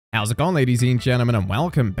How's it going, ladies and gentlemen, and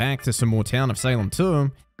welcome back to some more Town of Salem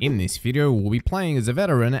 2. In this video, we'll be playing as a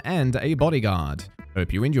veteran and a bodyguard.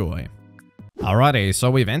 Hope you enjoy. Alrighty,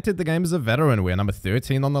 so we've entered the game as a veteran. We're number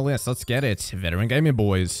 13 on the list. Let's get it. Veteran gaming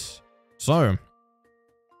boys. So,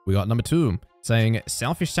 we got number 2 saying,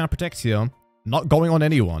 Selfish Town protects here, not going on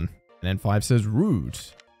anyone. And then 5 says, rude.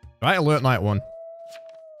 Right, alert night 1.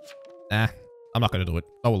 Nah, I'm not going to do it.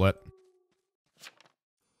 No alert.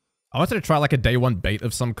 I wanted to try like a day 1 bait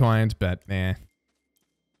of some kind, but nah.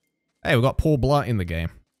 Hey, we got Paul Blart in the game.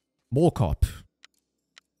 More cop.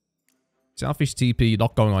 Selfish TP,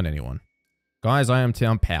 not going on anyone. Guys, I am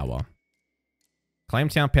town power. Claim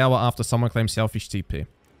town power after someone claims selfish TP.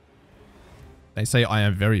 They say I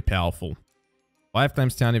am very powerful. 5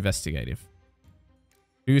 claims town investigative.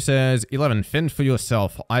 2 says, 11, fend for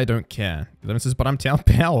yourself. I don't care. 11 says, but I'm town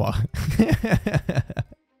power.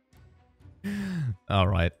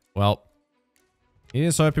 Alright. Well,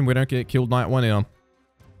 here's hoping we don't get killed night 1 here.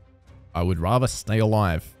 I would rather stay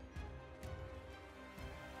alive.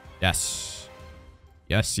 Yes.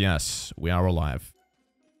 Yes, yes. We are alive.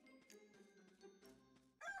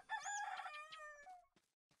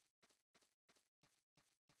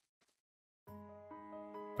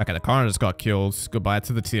 Okay, the coroner just got killed. Goodbye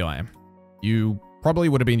to the TI. You probably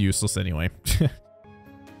would have been useless anyway.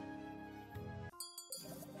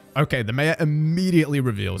 Okay, the mayor immediately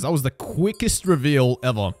reveals. That was the quickest reveal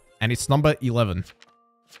ever. And it's number 11.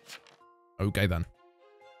 Okay, then.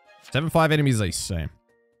 7-5 enemies, they say.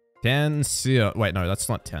 10 seer. Wait, no, that's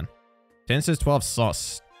not 10. 10 says 12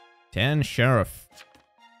 sus. 10 sheriff.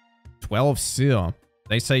 12 seer.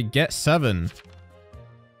 They say get 7.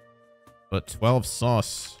 But 12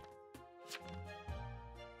 sus.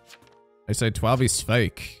 They say 12 is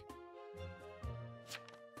fake.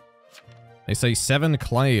 They say 7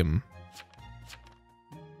 claim.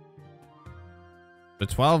 The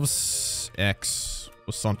 12's X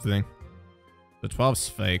or something. The 12's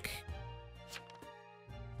fake.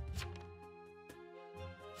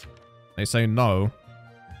 They say no.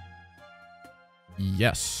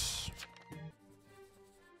 Yes.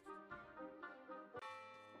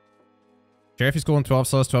 Sheriff is calling 12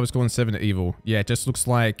 sus, 12 is calling 7 evil. Yeah, it just looks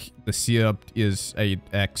like the seer is a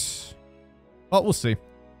X. But we'll see.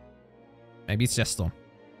 Maybe it's Jester.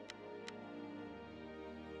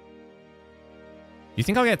 You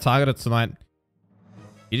think I'll get targeted tonight?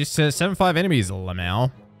 He just says 7-5 enemies,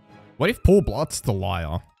 Lamau. What if Paul Blart's the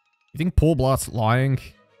liar? You think Paul Blart's lying?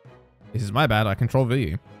 This is my bad, I control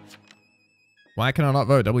V. Why can I not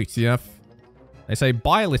vote? WTF. They say,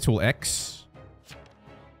 bye little X.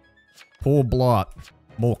 Paul Blart.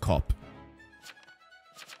 More cop.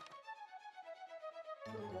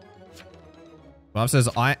 Bob says,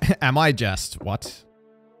 am I Jest? What?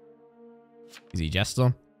 Is he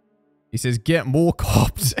Jester? He says, get more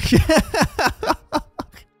cops.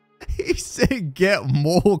 He said, get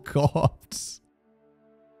more cops.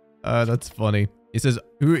 That's funny. He says,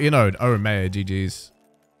 who innoed? Oh, Mayor, GG's.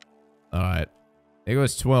 Alright. There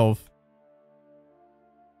goes 12.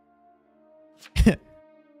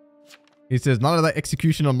 He says, none of that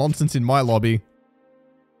executioner nonsense in my lobby.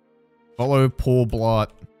 Follow Paul Blart.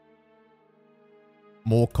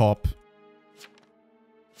 More cop.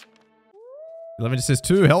 11 just says,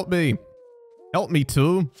 2, help me. Help me,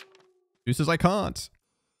 2. 2 says, I can't.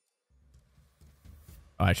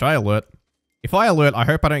 Alright, should I alert? If I alert, I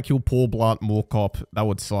hope I don't kill Paul Blart, more cop. That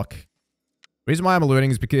would suck. The reason why I'm alerting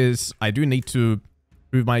is because I do need to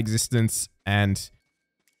prove my existence, and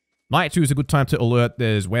night 2 is a good time to alert.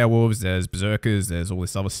 There's werewolves, there's berserkers, there's all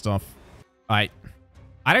this other stuff. Alright.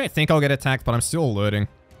 I don't think I'll get attacked, but I'm still alerting.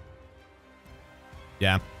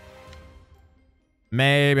 Yeah.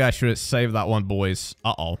 Maybe I should have saved that one, boys.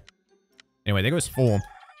 Uh-oh. Anyway, there goes 4. I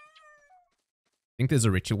think there's a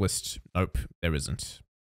ritualist. Nope, there isn't.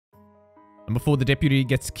 And before the deputy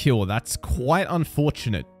gets killed, that's quite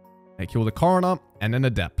unfortunate. They kill the coroner and then a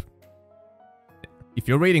dep. If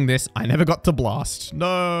you're reading this, I never got to blast.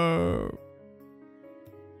 No.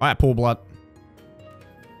 Alright, Paul Blart.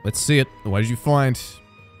 Let's see it. What did you find?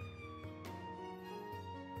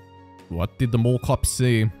 What did the mall cop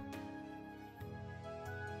see?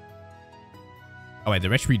 Oh wait, the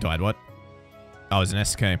recipe died, what? Oh, it was an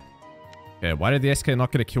SK. Okay, why did the SK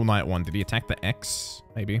not get a kill night 1? Did he attack the X?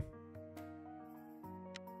 Maybe.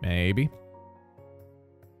 Maybe.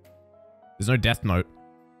 There's no death note.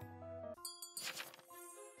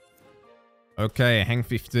 Okay, hang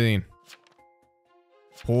 15.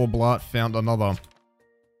 Paul Blart found another.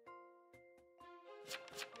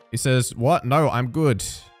 He says, what? No, I'm good.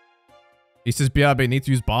 He says, BRB, need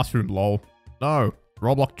to use bathroom, lol. No.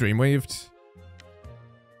 Roblox Dreamweaved.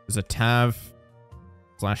 There's a Tav.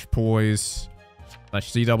 slash poise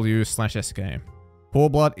slash CW slash SK.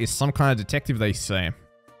 Paul Blart is some kind of detective, they say.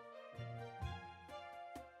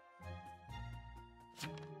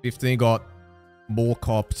 15 got more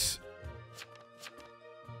copped.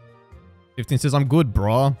 15 says, I'm good,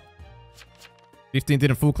 brah. 15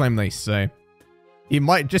 didn't full claim, they say. It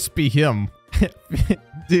might just be him.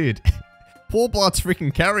 Dude, Paul Blart's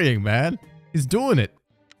freaking carrying, man. He's doing it.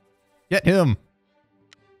 Get him.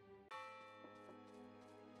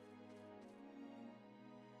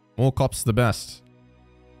 More cops the best.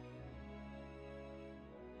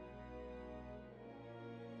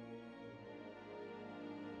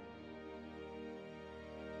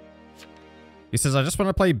 He says, I just want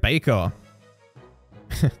to play Baker.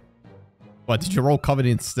 What, did you roll covered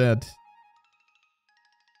instead?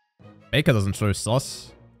 Baker doesn't show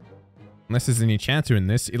sus. Unless there's an enchanter in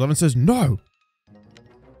this. 11 says, no!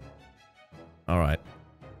 Alright.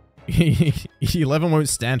 11 won't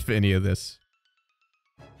stand for any of this.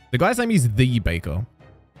 The guy's name is The Baker.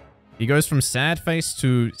 He goes from sad face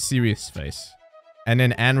to serious face. And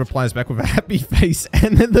then Anne replies back with a happy face.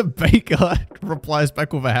 And then the Baker replies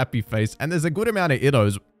back with a happy face. And there's a good amount of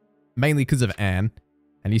ittos. Mainly because of Anne.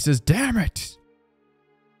 And he says, damn it!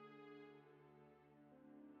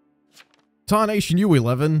 Tarnation you,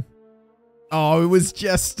 11. Oh, it was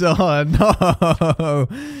Jester. No.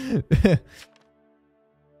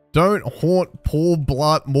 Don't haunt Paul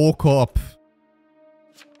Blart Moorcop.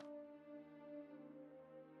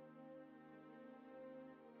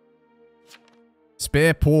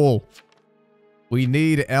 Spare Paul. We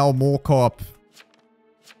need our Moorcop.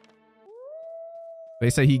 They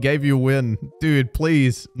say he gave you a win. Dude,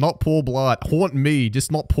 please. Not Paul Blart. Haunt me,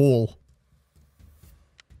 just not Paul.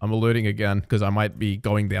 I'm alerting again, because I might be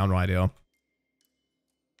going down right here.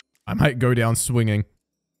 I might go down swinging.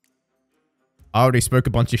 I already spoke a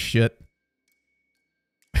bunch of shit.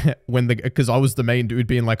 Because I was the main dude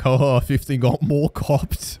being like, haha, 15 got more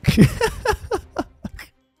copped.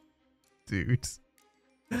 Dude.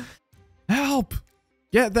 Help!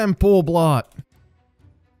 Get them, Paul Blart.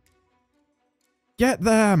 Get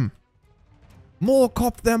them! More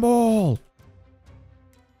cop them all!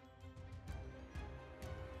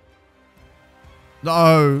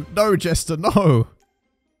 No! No, Jester, no!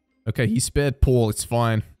 Okay, he spared Paul, it's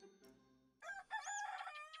fine.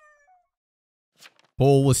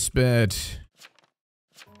 Paul was spared.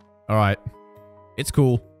 Alright. It's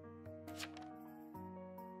cool.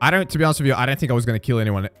 To be honest with you, I don't think I was going to kill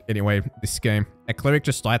anyone anyway this game. A cleric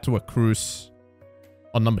just died to a cruise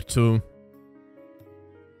on number 2.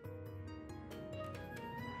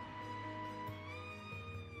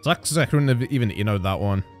 Sucks 'cause I couldn't have even innoed that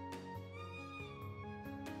one.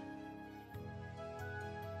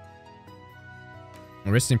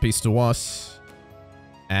 Rest in peace to us.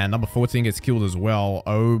 And number 14 gets killed as well.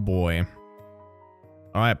 Oh boy.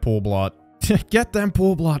 Alright, Paul Blart. Get them,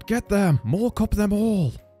 Paul Blart. Get them. More cop them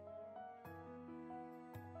all.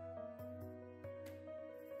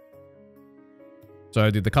 So,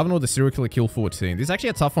 did the Covenant or the Serial Killer kill 14? This is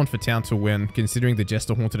actually a tough one for Town to win, considering the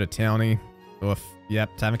Jester haunted a townie. Oof.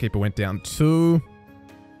 Yep, Tavern Keeper went down 2.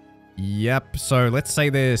 Yep, so let's say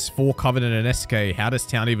there's 4 Covenant and SK. How does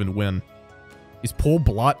Town even win? Is Paul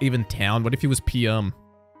Blart even Town? What if he was PM?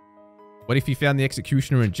 What if he found the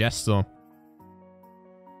Executioner and Jester?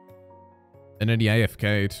 And then he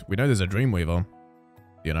AFK'd. We know there's a Dreamweaver.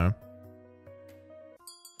 You know?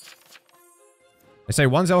 They say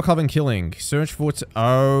 1 Zell Coven killing. Search for...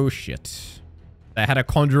 Oh, shit. They had a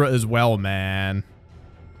Conjurer as well, man.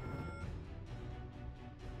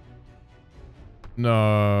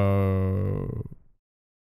 No.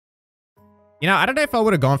 You know, I don't know if I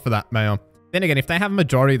would have gone for that, Mayor. Then again, if they have a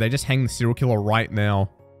majority, they just hang the Serial Killer right now.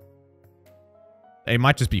 It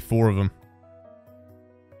might just be 4 of them.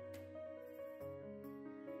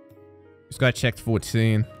 This guy checked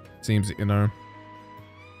 14. Seems, you know.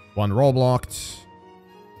 1 roll blocked.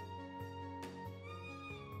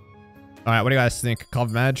 Alright, what do you guys think?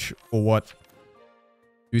 Cov Madge or what?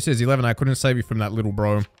 2 says 11, I couldn't save you from that little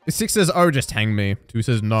bro. 6 says, oh, just hang me. 2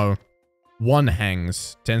 says no. 1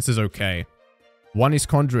 hangs. 10 says okay. 1 is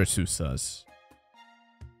Conjurer, 2 says.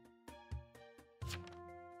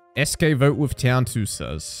 SK vote with Town, 2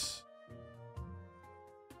 says.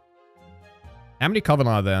 How many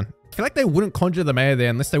Covenant are there? I feel like they wouldn't conjure the Mayor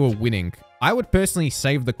there unless they were winning. I would personally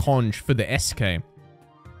save the conj for the SK.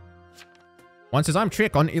 1 says, I'm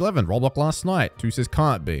Trick on 11. Rollblock last night. 2 says,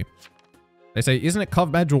 can't be. They say, isn't it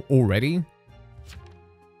Cov Badge already?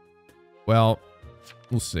 Well,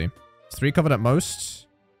 we'll see. 3 covered at most.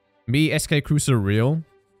 Me, SK Cruiser, real.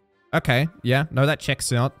 Okay, yeah, no, that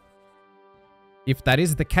checks out. If that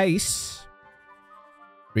is the case,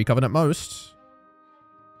 3 Coven at most.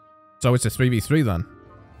 So it's a 3v3 then.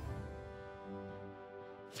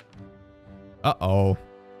 Uh-oh.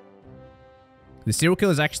 The serial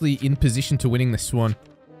killer is actually in position to winning this one.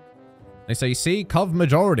 They say, see, Cov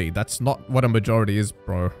majority. That's not what a majority is,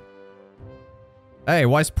 bro. Hey,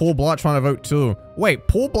 why is Paul Blart trying to vote too? Wait,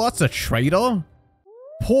 Paul Blart's a traitor?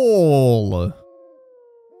 Paul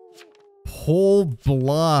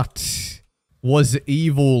Blart was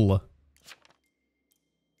evil.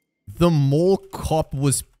 The mall cop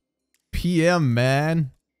was PM,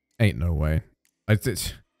 man. Ain't no way.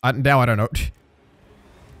 Now I don't know.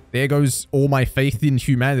 There goes all my faith in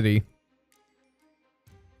humanity.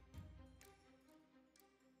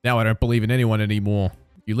 Now I don't believe in anyone anymore.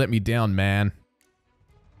 You let me down, man.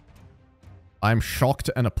 I'm shocked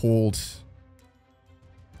and appalled.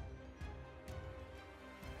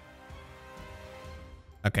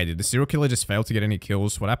 Okay, did the serial killer just fail to get any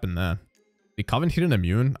kills? What happened there? Did Coven hit an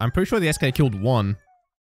immune? I'm pretty sure the SK killed 1.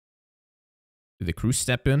 Did the crew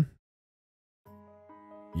step in?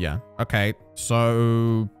 Yeah. Okay,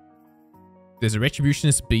 so... there's a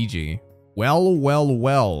Retributionist BG.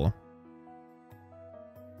 Well.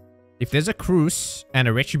 If there's a Cruise and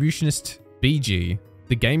a Retributionist BG,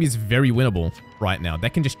 the game is very winnable right now. They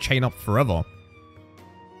can just chain up forever.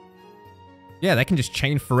 Yeah, they can just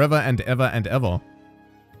chain forever and ever and ever.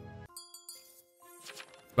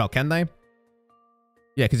 Well, can they?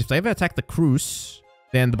 Yeah, because if they ever attack the Cruise,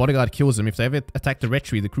 then the Bodyguard kills them. If they ever attack the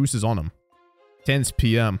Retri, the Cruise is on them. 10's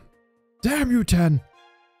PM. Damn you, 10!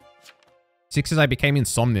 6 says I became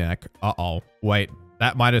insomniac. Uh-oh. Wait,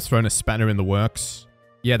 that might have thrown a spanner in the works.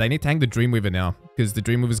 Yeah, they need to hang the Dreamweaver now, because the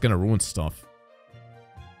Dreamweaver's gonna ruin stuff.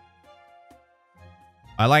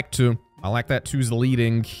 I like 2. I like that 2's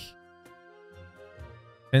leading.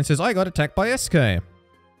 10 says, I got attacked by SK.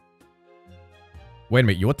 Wait a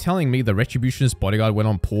minute, you're telling me the Retributionist Bodyguard went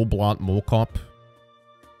on Paul Blart Mall Cop?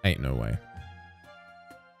 Ain't no way.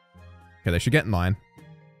 Okay, they should get 9.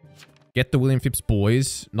 Get the William Phipps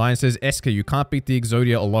boys. 9 says, SK, you can't beat the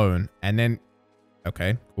Exodia alone. And then...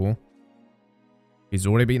 okay, cool. He's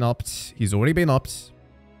already been upped.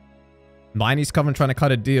 9 is coming trying to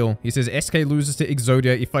cut a deal. He says, SK loses to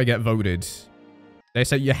Exodia if I get voted. They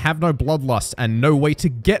say, you have no bloodlust and no way to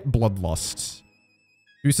get bloodlust.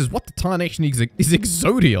 Who says, what the tarnation is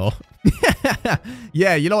Exodia?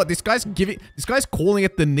 Yeah, you know what? This guy's calling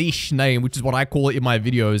it the niche name, which is what I call it in my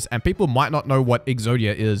videos, and people might not know what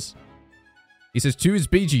Exodia is. He says, 2 is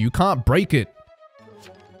BG, you can't break it.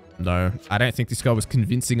 No, I don't think this guy was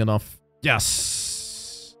convincing enough.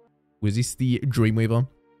 Yes! Was this the Dreamweaver?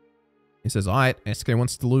 He says, alright, SK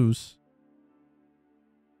wants to lose.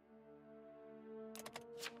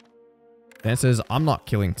 Dan says, I'm not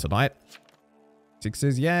killing tonight. 6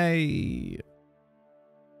 says, yay!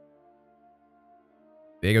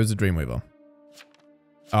 There goes the Dreamweaver.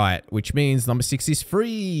 Alright, which means number 6 is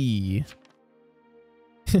free!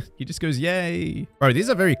 He just goes, yay! Bro, this is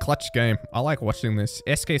a very clutch game. I like watching this.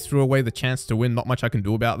 SK threw away the chance to win. Not much I can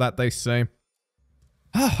do about that, they say.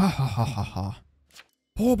 Ha ha ha ha ha ha.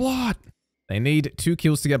 Paul Blart! They need 2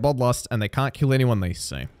 kills to get bloodlust, and they can't kill anyone, they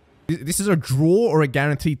say. This is a draw or a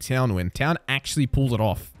guaranteed town win. Town actually pulled it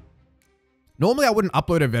off. Normally, I wouldn't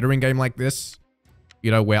upload a veteran game like this.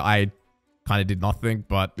 You know, where I kind of did nothing,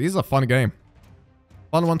 but this is a fun game.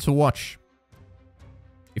 Fun one to watch.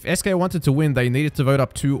 If SK wanted to win, they needed to vote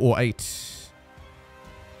up 2 or 8.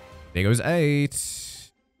 There goes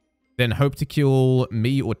 8. Then hope to kill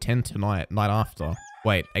me or 10 tonight, night after.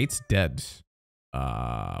 Wait, 8's dead.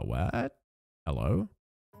 What? Hello?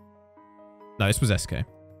 No, this was SK.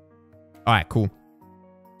 Alright, cool.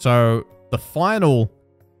 So, the final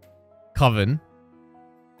coven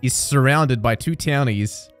is surrounded by 2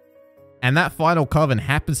 townies. And that final coven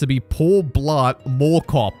happens to be Paul Blart Mall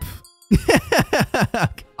Cop.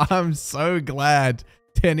 I'm so glad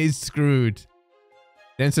 10 is screwed.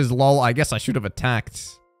 10 says, lol, I guess I should have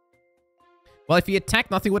attacked. Well, if he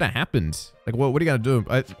attacked, nothing would have happened. Like, what are you going to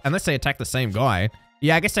do? Unless they attack the same guy.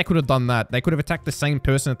 Yeah, I guess they could have done that. They could have attacked the same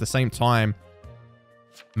person at the same time,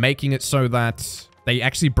 making it so that they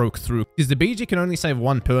actually broke through. Because the BG can only save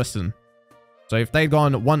 1 person. So if they'd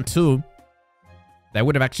gone 1-2, they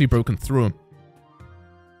would have actually broken through.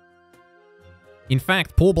 In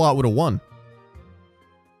fact, Paul Blart would have won.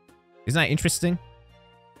 Isn't that interesting?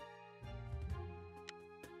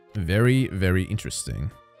 Very, very interesting.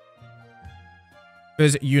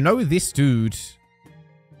 Because you know this dude...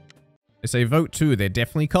 They say vote 2, they're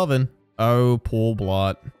definitely Coven. Oh, Paul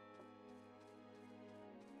Blart.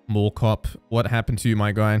 Mall Cop, what happened to you,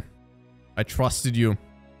 my guy? I trusted you.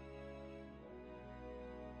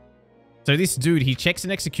 So this dude, he checks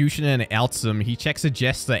an executioner and outs him. He checks a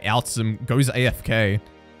jester, outs him, goes AFK,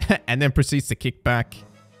 and then proceeds to kick back.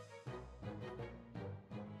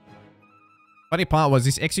 Funny part was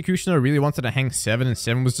this executioner really wanted to hang 7, and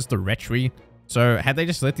 7 was just a retry. So had they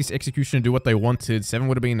just let this executioner do what they wanted, 7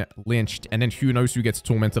 would have been lynched, and then who knows who gets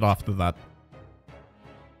tormented after that.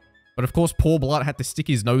 But of course, Paul Blart had to stick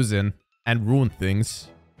his nose in and ruin things.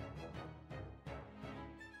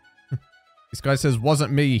 This guy says,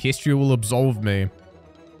 wasn't me, history will absolve me.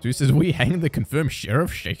 Dude says, we hang the confirmed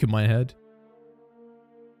sheriff? Shaking my head.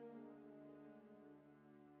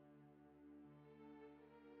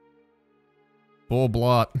 Paul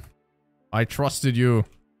Blart, I trusted you.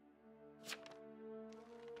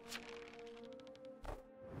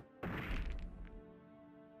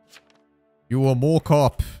 You were more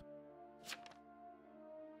cop.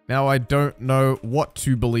 Now I don't know what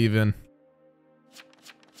to believe in.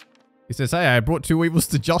 He says, hey, I brought 2 evils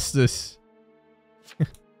to justice.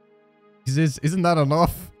 He says, isn't that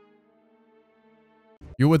enough?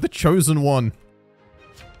 You were the chosen one.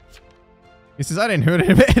 He says, I didn't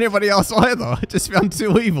hurt anybody else either. I just found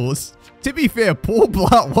 2 evils. To be fair, Paul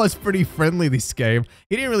Blart was pretty friendly this game.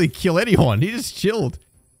 He didn't really kill anyone. He just chilled.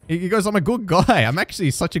 He goes, I'm a good guy. I'm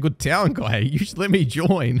actually such a good town guy. You should let me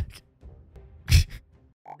join.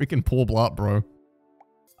 Freaking Paul Blart, bro.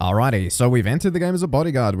 Alrighty, so we've entered the game as a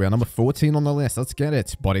bodyguard. We are number 14 on the list. Let's get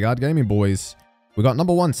it. Bodyguard gaming, boys. We got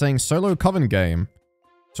number 1 saying solo coven game.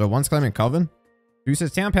 So 1's claiming coven. 2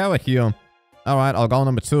 says town power here. Alright, I'll go on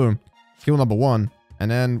number 2. Kill number 1. And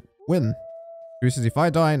then win. 2 says if I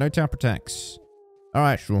die, no town protects.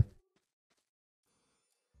 Alright, sure.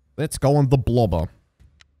 Let's go on the blobber.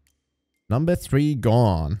 Number 3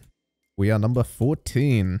 gone. We are number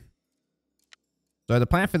 14. So the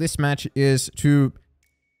plan for this match is to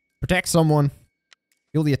protect someone,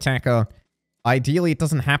 kill the attacker. Ideally, it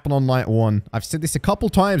doesn't happen on night 1. I've said this a couple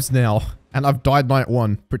times now, and I've died night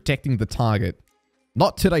 1, protecting the target.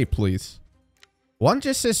 Not today, please. 1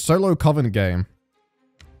 just says solo coven game.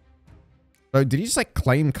 So did he just like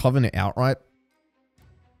claim coven outright?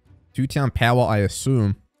 2 town power, I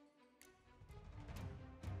assume.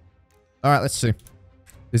 Alright, let's see.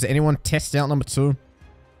 Does anyone test out number 2?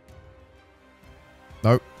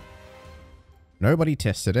 Nope. Nobody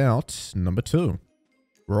tested out number 2.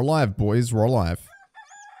 We're alive, boys. We're alive.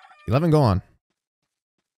 11 gone.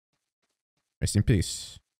 Rest in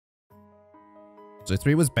peace. So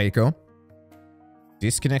 3 was Baker.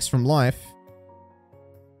 Disconnects from life.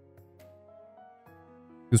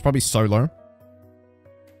 He was probably solo.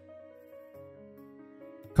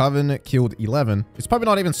 Coven killed 11. It's probably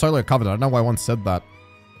not even solo Coven. I don't know why 1 said that.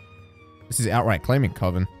 This is outright claiming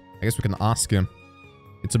Coven. I guess we can ask him.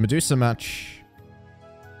 It's a Medusa match.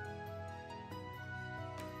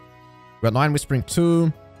 We got 9 Whispering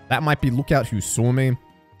 2. That might be Lookout Who Saw Me.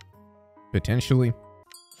 Potentially.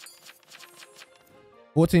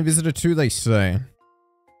 14 Visitor 2, they say.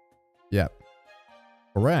 Yep.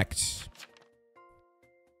 Correct.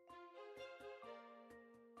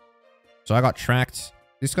 So I got tracked.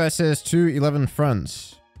 This guy says 2 11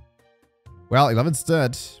 friends. Well, 11's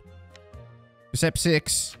dead. Percept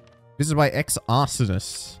 6. Visited by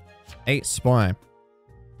ex-arsonist. 8 spy.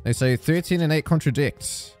 They say 13 and 8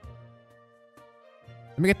 contradict.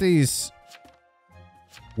 Let me get these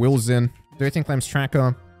wills in. 13 claims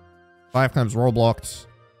tracker. 5 claims roll blocked.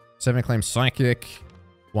 7 claims psychic.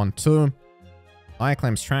 1, 2. 5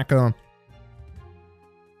 claims tracker.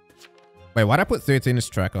 Wait, why'd I put 13 as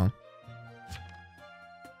tracker?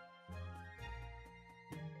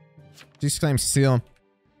 6 claims seal.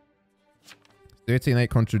 13, 8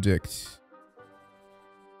 contradict.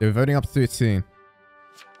 They're voting up 13.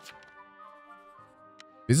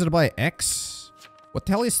 Visited by X? What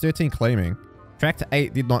the hell is 13 claiming? Tracked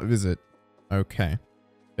 8 did not visit. Okay.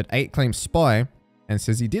 But 8 claims spy and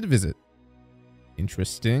says he did visit.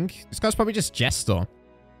 Interesting. This guy's probably just jester.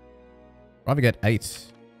 Rather get 8.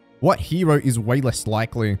 What hero is way less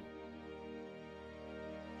likely?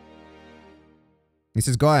 He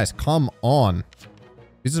says, guys, come on.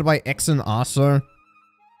 Visited by X and Arso.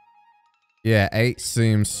 Yeah, 8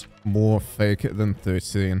 seems more fake than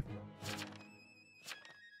 13.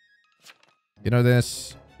 You know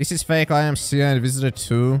this? This is fake. I am CI and Visitor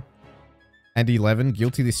 2. And 11.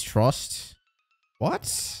 Guilty distrust.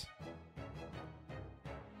 What?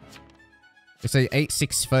 They say 8,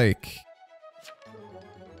 6 fake.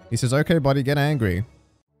 He says, okay, buddy, get angry.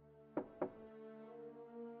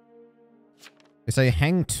 They say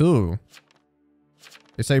hang 2.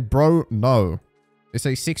 They say bro, no. They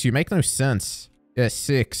say 6, you make no sense. Yeah,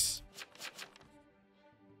 6.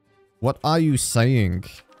 What are you saying?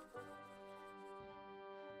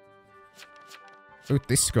 Look at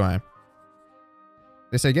this guy.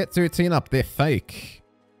 They say get 13 up. They're fake.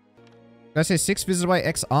 Guy says 6 visited by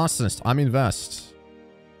ex-arsonist. I'm invest.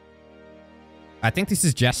 I think this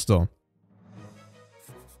is Jester.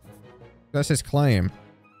 Guy says claim.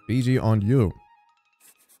 BG on you.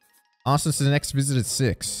 Arsonist is an ex-visited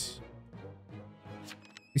 6.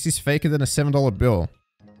 This is faker than a $7 bill.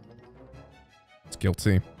 It's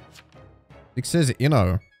guilty. 6 says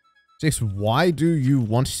Inno. 6, why do you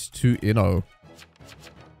want to Inno?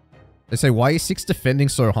 They say, why is 6 defending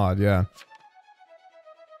so hard? Yeah.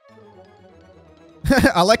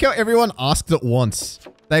 I like how everyone asked at once.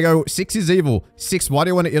 They go, 6 is evil. 6, why do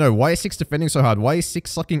you want to Inno? Why is 6 defending so hard? Why is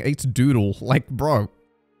 6 sucking 8's doodle? Like, bro.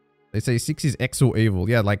 They say 6 is X or evil.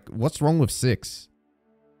 Yeah, like, what's wrong with 6?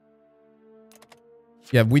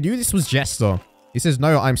 Yeah, we knew this was Jester. He says,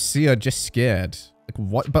 no, I'm Seer, just scared. Like,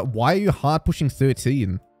 what? But why are you hard pushing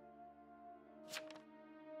 13?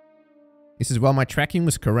 He says, well, my tracking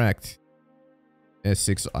was correct. Yeah,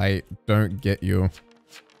 6, I don't get you.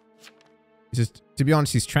 He says, to be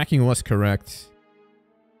honest, his tracking was correct.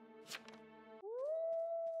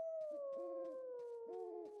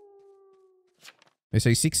 They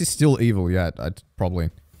say 6 is still evil. Yeah,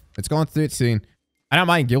 probably. Let's go on 13. I don't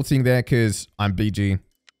mind guilting there because I'm BG.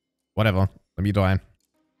 Whatever. Let me die.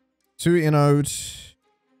 2 inode.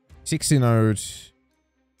 6 inode.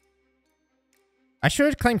 I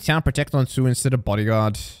should claim Town Protect on 2 instead of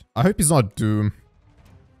Bodyguard. I hope he's not Doom.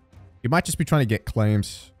 He might just be trying to get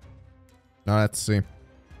claims. No, let's see.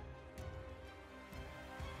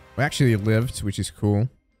 We actually lived, which is cool.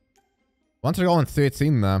 Wanted to go on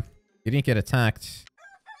 13 though. He didn't get attacked.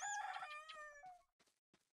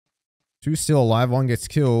 2 still alive, 1 gets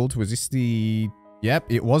killed. Was this the... Yep,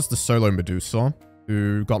 it was the solo Medusa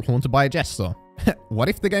who got haunted by a Jester. What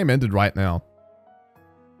if the game ended right now?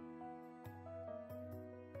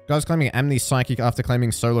 Guy's claiming Amni Psychic after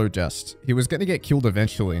claiming solo Jest. He was going to get killed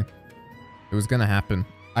eventually. It was going to happen.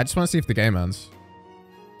 I just want to see if the game ends.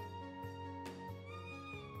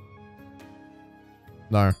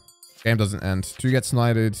 No. Game doesn't end. 2 gets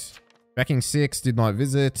knighted. Tracking 6, did not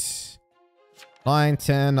visit. 9,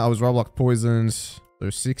 10, I was Roblox poisoned. So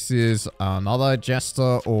 6 is another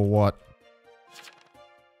Jester or what?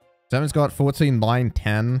 7's got 14, 9,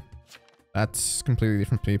 10. That's completely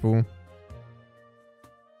different people.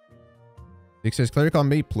 6 says, cleric on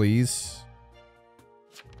me, please.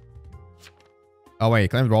 Oh wait, he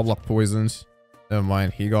claimed Roblox poisons. Never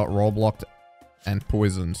mind, he got Robloxed and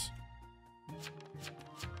poisoned.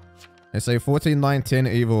 They say 14, 9, 10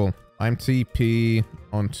 evil. I'm TP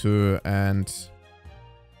onto and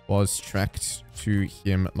was tracked to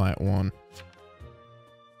him at night 1.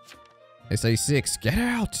 They say 6, get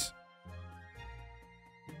out!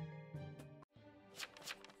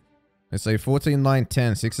 They say 14, 9,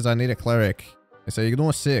 10. 6 says I need a cleric. They say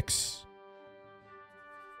ignore 6.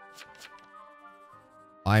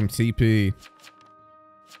 I'm TP.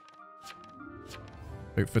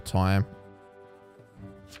 Wait for time.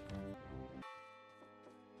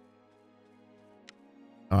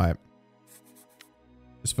 Alright.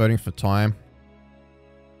 Just voting for time.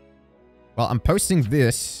 Well, I'm posting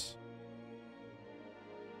this.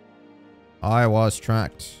 I was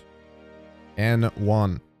tracked.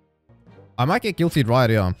 N1. I might get guilty right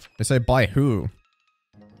here. They say by who?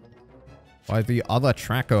 By the other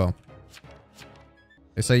tracker.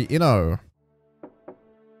 They say, Inno.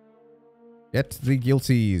 Get the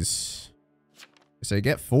guilties. They say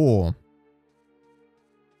get 4.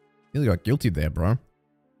 Nearly got guilty there, bro.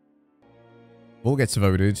 4 gets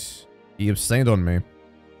voted. He abstained on me.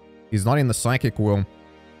 He's not in the psychic will.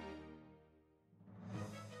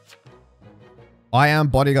 I am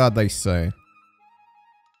Bodyguard, they say.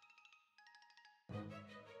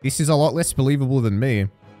 This is a lot less believable than me.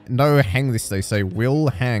 No, hang this, they say. Will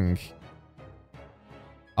hang.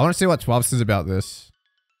 I want to see what 12 says about this.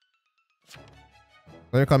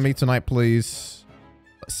 Cleric on me tonight, please.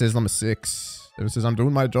 Says number 6. It says I'm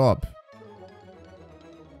doing my job.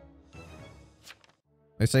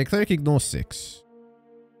 They say cleric ignore 6.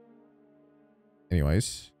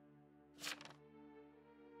 Anyways.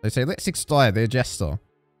 They say let 6 die. They're Jester.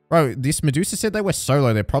 Bro, this Medusa said they were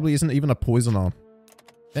solo. There probably isn't even a poisoner.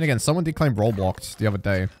 Then again, someone did claim Robloxed the other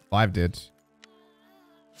day. 5 did.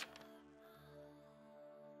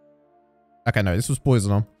 Okay, no, this was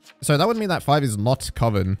poisoner. So that would mean that 5 is not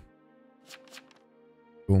covered.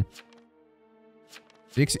 Cool.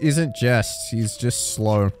 6 isn't Jest. He's just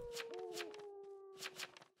slow.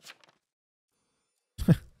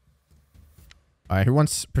 Alright, who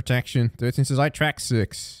wants protection? 13 says, I track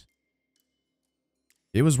 6.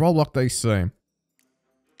 It was Roblox, they say.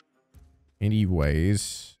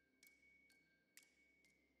 Anyways.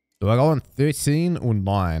 Do I go on 13 or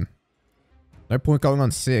 9? No point going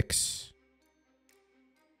on 6.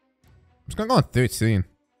 I'm just gonna go on 13.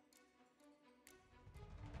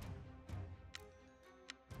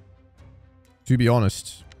 To be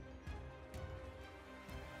honest.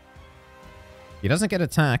 He doesn't get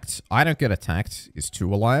attacked. I don't get attacked. Is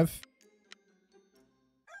 2 alive?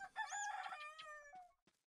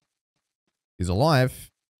 He's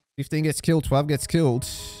alive. 15 gets killed. 12 gets killed.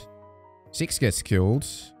 6 gets killed.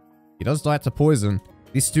 He does die to poison.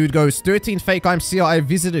 This dude goes, 13 fake, I'm CIA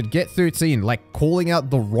visited, get 13. Like, calling out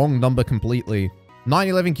the wrong number completely.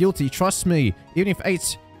 9-11 guilty, trust me. Even if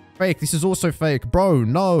 8's fake, this is also fake. Bro,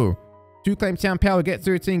 no. 2 claim town power, get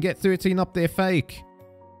 13 up there, fake.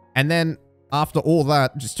 And then, after all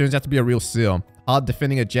that, just turns out to be a real seal. Hard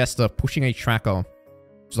defending a jester, pushing a tracker.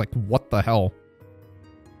 Just like, what the hell?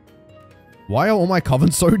 Why are all my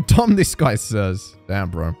covens so dumb, this guy says. Damn,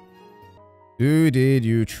 bro. Who did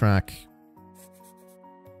you track?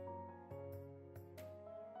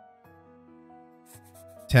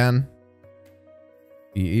 Ten.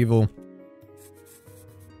 Be evil.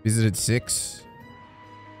 Visited 6.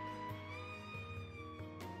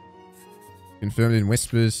 Confirmed in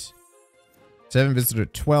whispers. 7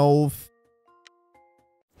 visited 12.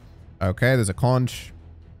 Okay, there's a conch.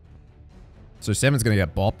 So 7's gonna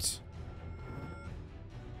get bopped.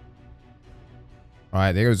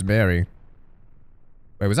 Alright, there goes Mary.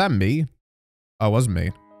 Wait, was that me? Oh, it was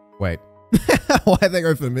me. Wait. Why'd they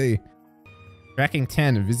go for me? Tracking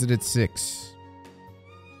 10, visited 6.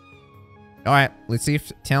 Alright, let's see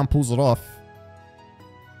if town pulls it off.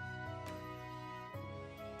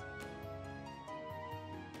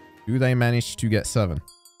 Do they manage to get 7?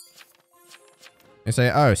 They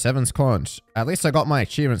say, oh, 7's conch. At least I got my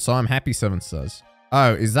achievement, so I'm happy, 7 says.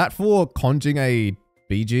 Oh, is that for conjuring a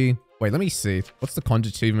BG? Wait, let me see. What's the conj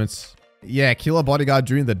achievements? Yeah, kill a bodyguard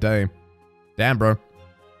during the day. Damn, bro.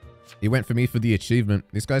 He went for me for the achievement.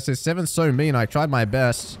 This guy says, 7's so mean, I tried my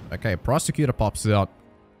best. Okay, prosecutor pops out.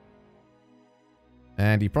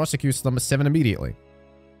 And he prosecutes number 7 immediately.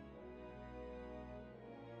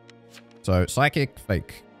 So, psychic,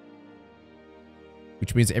 fake.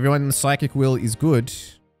 Which means everyone in the psychic wheel is good.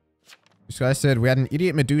 This guy said, we had an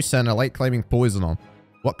idiot Medusa and a late claiming poisoner.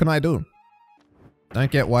 What can I do?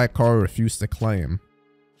 Don't get why Koro refused to claim.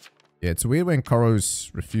 Yeah, it's weird when Koros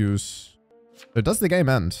refuse. So does the game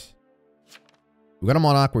end? We got a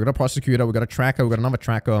monarch, we got a prosecutor, we got a tracker, we got another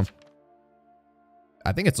tracker.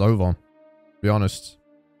 I think it's over. To be honest.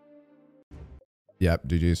 Yep,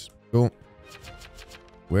 GG's. Cool.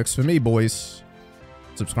 Works for me, boys.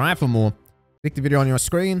 Subscribe for more. Click the video on your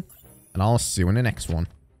screen, and I'll see you in the next one.